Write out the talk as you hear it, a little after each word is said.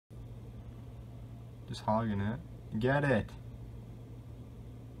Just hogging it. Get it.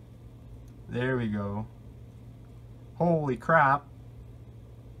 There we go. Holy crap.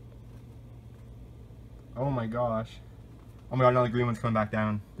 Oh my gosh. Oh my god, now the green one's coming back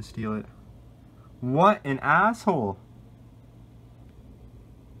down to steal it. What an asshole.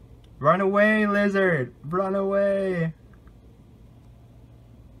 Run away, lizard. Run away.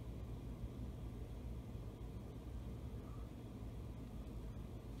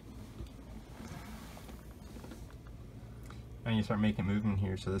 And you start making movement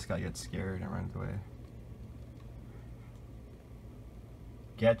here so this guy gets scared and runs away.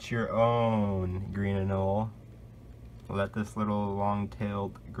 Get your own, green anole. Let this little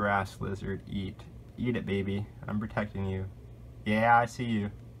long-tailed grass lizard eat. Eat it, baby. I'm protecting you. Yeah, I see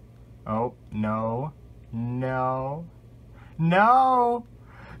you. Oh, no. No. No!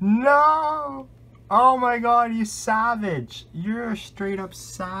 No! Oh my god, you savage. You're a straight up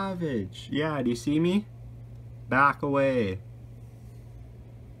savage. Yeah, do you see me? Back away.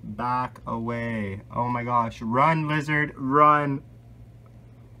 Back away. Oh my gosh. Run, lizard. Run.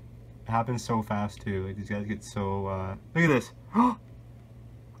 It happens so fast too. Like, these guys get so, look at this.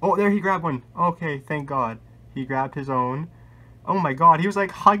 Oh, there he grabbed one. Okay, thank God. He grabbed his own. Oh my god, he was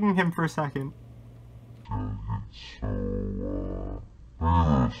like hugging him for a second. Oh,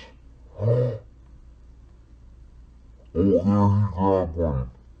 there he grabbed one.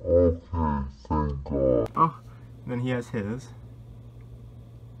 Okay, thank God. Oh, then he has his.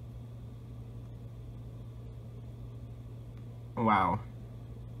 Wow.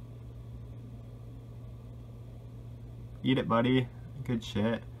 Eat it, buddy. Good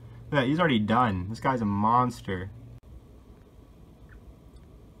shit. Yeah, he's already done. This guy's a monster.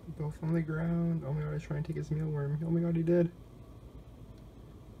 Both on the ground. Oh my god, he's trying to take his mealworm. Oh my god, he did.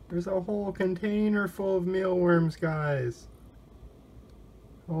 There's a whole container full of mealworms, guys.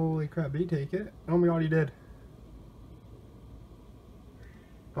 Holy crap, did he take it? Oh my god, he did.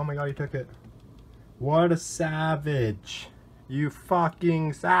 Oh my god, he took it. What a savage. You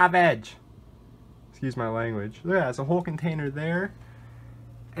fucking savage. Excuse my language. Look at that, it's a whole container there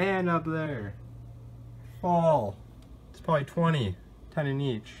and up there. Full. It's probably 20. 10 in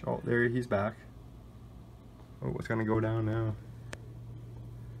each. Oh, there he's back. Oh, what's gonna go down now?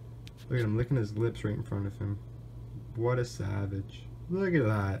 Look at him licking his lips right in front of him. What a savage. Look at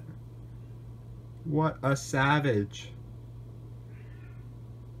that. What a savage.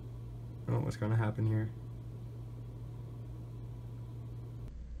 Oh, what's gonna happen here?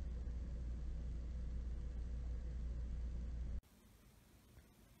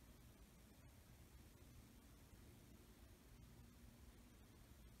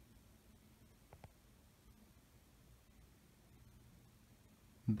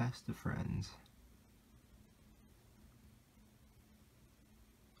 Best of friends.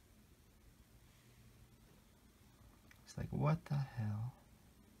 It's like, what the hell?